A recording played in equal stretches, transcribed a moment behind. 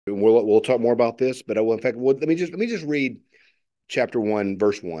We'll talk more about this, but in fact, let me just read chapter 1,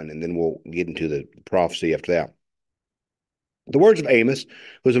 verse 1, and then we'll get into the prophecy after that. The words of Amos,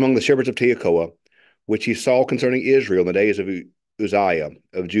 who was among the shepherds of Tekoa, which he saw concerning Israel in the days of Uzziah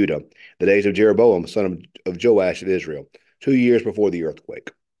of Judah, the days of Jeroboam, son of Joash of Israel, 2 years before the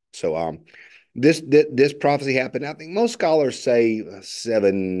earthquake. So this prophecy happened. I think most scholars say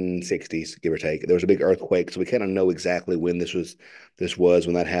 760s, give or take. There was a big earthquake, so we kind of know exactly when this was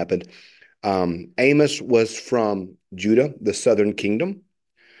when that happened. Amos was from Judah, the southern kingdom,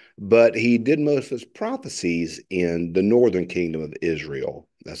 but he did most of his prophecies in the northern kingdom of Israel.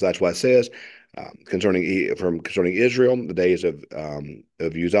 That's why it says concerning Israel, the days of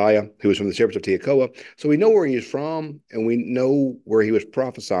Uzziah, who was from the shepherds of Tekoa. So we know where he is from, and we know where he was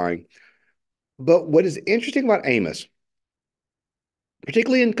prophesying. But what is interesting about Amos,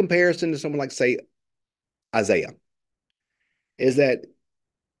 particularly in comparison to someone like, say, Isaiah, is that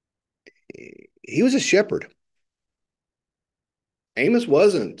he was a shepherd. Amos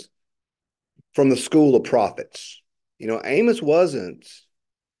wasn't from the school of prophets. Amos wasn't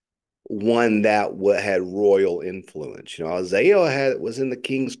one that had royal influence. Isaiah was in the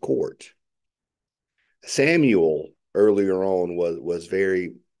king's court. Samuel earlier on was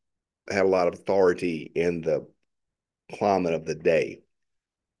very had a lot of authority in the climate of the day.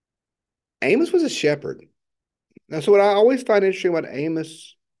 Amos was a shepherd. Now, so what I always find interesting about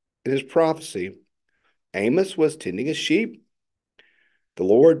Amos in his prophecy, Amos was tending his sheep. The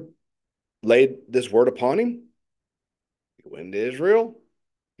Lord laid this word upon him. He went to Israel.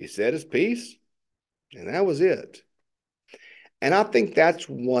 He said his piece, and that was it. And I think that's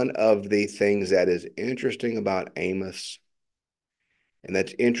one of the things that is interesting about Amos, and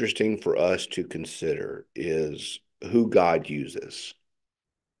that's interesting for us to consider, is who God uses.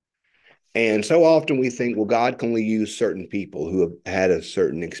 And so often we think, well, God can only use certain people who have had a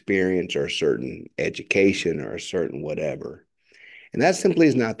certain experience or a certain education or a certain whatever. And that simply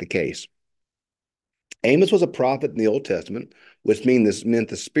is not the case. Amos was a prophet in the Old Testament, which meant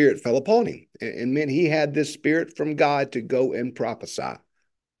the Spirit fell upon him and meant he had this Spirit from God to go and prophesy.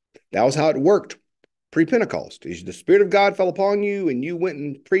 That was how it worked pre-Pentecost. The Spirit of God fell upon you and you went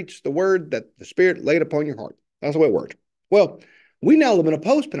and preached the word that the Spirit laid upon your heart. That's the way it worked. Well, we now live in a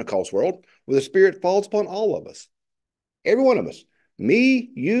post-Pentecost world where the Spirit falls upon all of us, every one of us, me,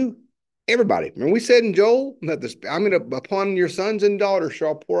 you, everybody. Remember we said in Joel that I'm going to, upon your sons and daughters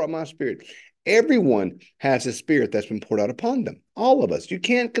shall pour out my Spirit. Everyone has a Spirit that's been poured out upon them. All of us. You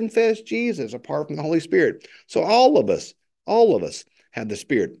can't confess Jesus apart from the Holy Spirit. So all of us have the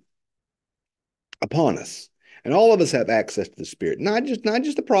Spirit upon us. And all of us have access to the Spirit. Not just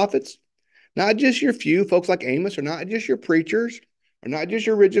the prophets, not just your few folks like Amos, or not just your preachers, or not just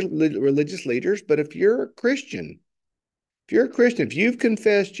your religious leaders, but if you're a Christian, if you've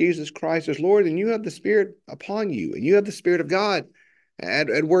confessed Jesus Christ as Lord, then you have the Spirit upon you, and you have the Spirit of God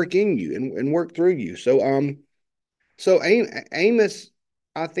at work in you and work through you. So Amos,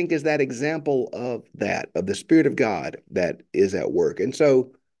 I think, is that example of the Spirit of God that is at work. And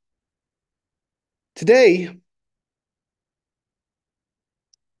so today,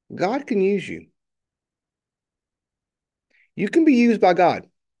 God can use you. You can be used by God,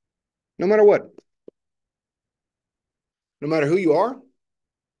 no matter what, no matter who you are,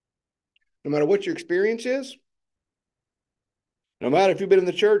 no matter what your experience is, no matter if you've been in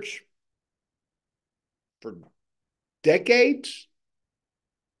the church for decades,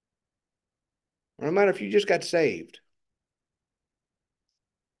 or no matter if you just got saved.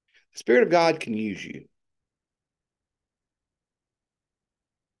 The Spirit of God can use you.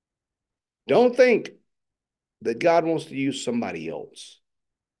 Don't think that God wants to use somebody else.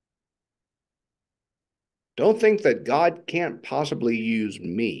 Don't think that God can't possibly use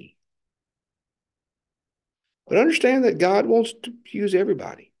me. But understand that God wants to use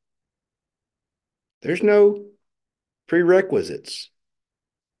everybody. There's no prerequisites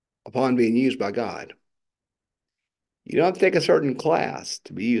upon being used by God. You don't have to take a certain class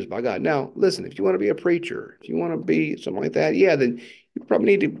to be used by God. Now, listen, if you want to be a preacher, if you want to be something like that, yeah, then you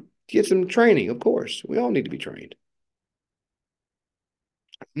probably need to get some training, of course. We all need to be trained.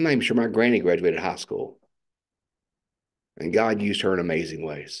 I'm not even sure my granny graduated high school, and God used her in amazing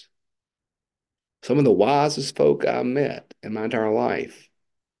ways. Some of the wisest folk I met in my entire life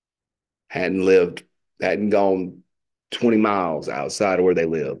hadn't lived, hadn't gone 20 miles outside of where they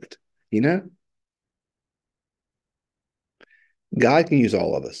lived. You know, God can use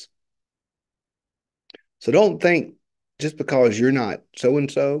all of us. So don't think just because you're not so and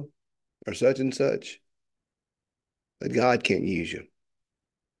so or such and such that God can't use you.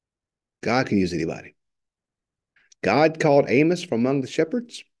 God can use anybody. God called Amos from among the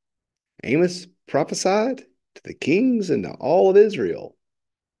shepherds. Amos prophesied to the kings and to all of Israel,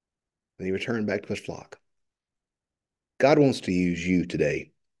 and he returned back to his flock. God wants to use you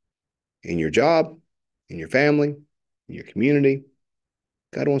today in your job, in your family, in your community.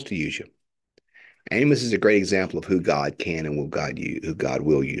 God wants to use you. Amos is a great example of who God can and who God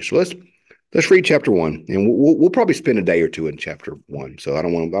will use. So let's read chapter 1, and we'll probably spend a day or two in chapter 1. So I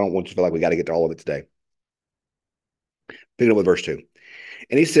don't want you to feel like we got to get to all of it today. Picking up with verse 2.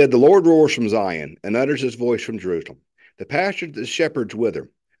 And he said, "The Lord roars from Zion and utters his voice from Jerusalem. The pasture of the shepherds wither.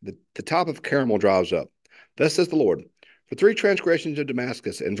 The top of Carmel dries up. Thus says the Lord, for 3 transgressions of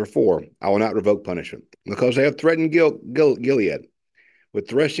Damascus and for 4, I will not revoke punishment, because they have threatened Gilead with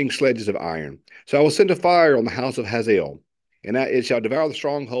threshing sledges of iron. So I will send a fire on the house of Hazael, and it shall devour the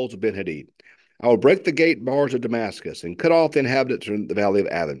strongholds of Ben-Hadad. I will break the gate bars of Damascus and cut off the inhabitants from the valley of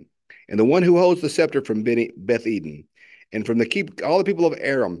Avon, and the one who holds the scepter from Beth Eden, and from all the people of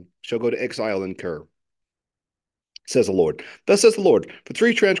Aram shall go to exile in Kir. Says the Lord. Thus says the Lord, for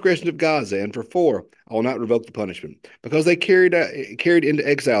 3 transgressions of Gaza, and for 4, I will not revoke the punishment, because they carried into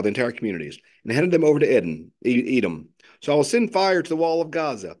exile the entire communities, and handed them over to Edom. So I will send fire to the wall of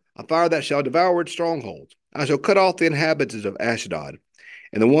Gaza, a fire that shall devour its strongholds. I shall cut off the inhabitants of Ashdod,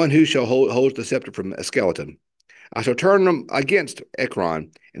 and the one who shall hold the scepter from a skeleton. I shall turn them against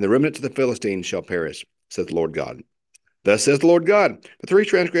Ekron, and the remnants of the Philistines shall perish, says the Lord God. Thus says the Lord God, for 3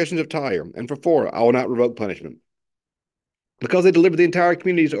 transgressions of Tyre, and for 4, I will not revoke punishment, because they delivered the entire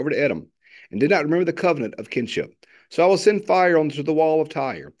communities over to Edom, and did not remember the covenant of kinship. So I will send fire onto the wall of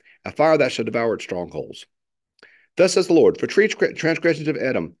Tyre, a fire that shall devour its strongholds. Thus says the Lord, for 3 transgressions of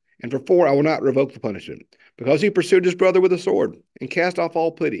Edom, and for 4 I will not revoke the punishment, because he pursued his brother with a sword, and cast off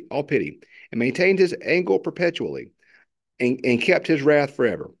all pity, and maintained his anger perpetually, and kept his wrath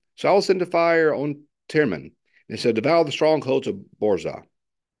forever. So I will send a fire on Teman, and shall devour the strongholds of Borzah.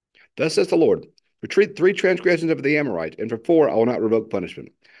 Thus says the Lord, for 3 transgressions of the Amorites, and for 4 I will not revoke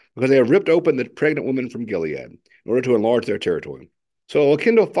punishment, because they have ripped open the pregnant woman from Gilead, in order to enlarge their territory. So I will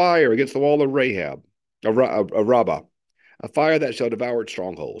kindle fire against the wall of Rabbah, a fire that shall devour its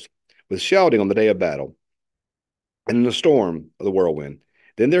strongholds, with shouting on the day of battle, and in the storm of the whirlwind.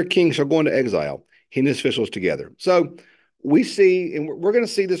 Then their king shall go into exile, he and his officials together. So we see, and we're going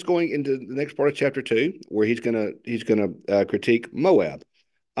to see this going into the next part of chapter 2, where he's going to critique Moab.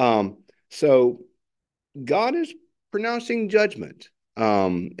 So God is pronouncing judgment.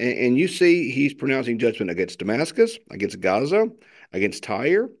 And you see he's pronouncing judgment against Damascus, against Gaza, against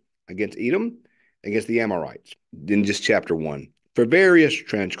Tyre, against Edom, against the Amorites in just chapter 1 for various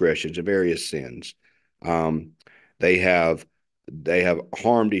transgressions and various sins. They have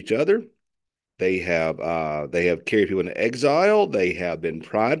harmed each other. They have carried people into exile. They have been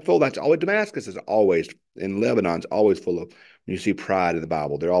prideful. That's always Damascus is always in Lebanon's always full of when you see pride in the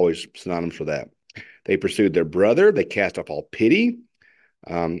Bible. They're always synonymous for that. They pursued their brother. They cast off all pity.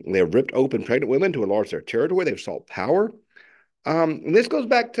 They have ripped open pregnant women to enlarge their territory. They've sought power. And this goes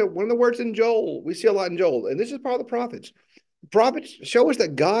back to one of the words in Joel. We see a lot in Joel, and this is part of the prophets. Prophets show us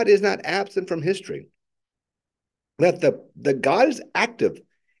that God is not absent from history, that the God is active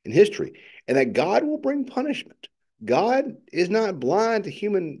in history, and that God will bring punishment. God is not blind to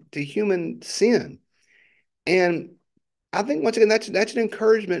human sin. And I think once again that's an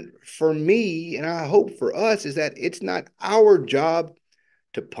encouragement for me, and I hope for us, is that it's not our job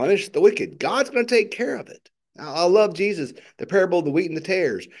to punish the wicked. God's going to take care of it. I love Jesus, the parable of the wheat and the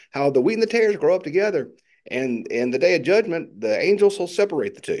tares, how the wheat and the tares grow up together, and in the day of judgment, the angels will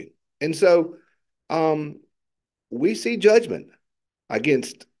separate the two. And so we see judgment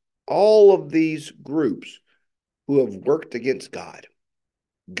against all of these groups who have worked against God.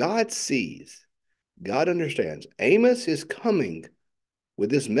 God sees, God understands. Amos is coming with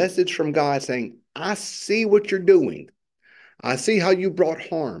this message from God saying, I see what you're doing. I see how you brought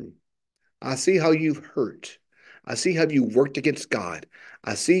harm. I see how you've hurt. I see how you worked against God.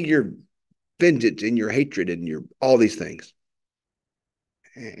 I see your vengeance and your hatred and your all these things.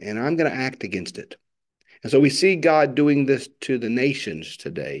 And I'm going to act against it. And so we see God doing this to the nations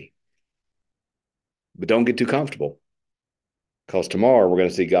today. But don't get too comfortable, because tomorrow we're going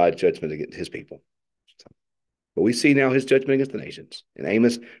to see God's judgment against his people. But we see now his judgment against the nations. And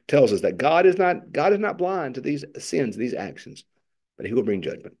Amos tells us that God is not blind to these sins, these actions, but he will bring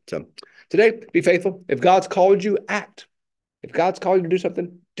judgment. So today, be faithful. If God's called you, act. If God's called you to do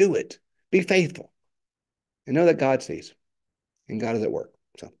something, do it. Be faithful. And know that God sees. And God is at work.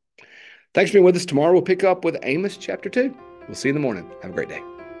 So thanks for being with us. Tomorrow we'll pick up with Amos chapter 2. We'll see you in the morning. Have a great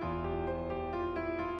day.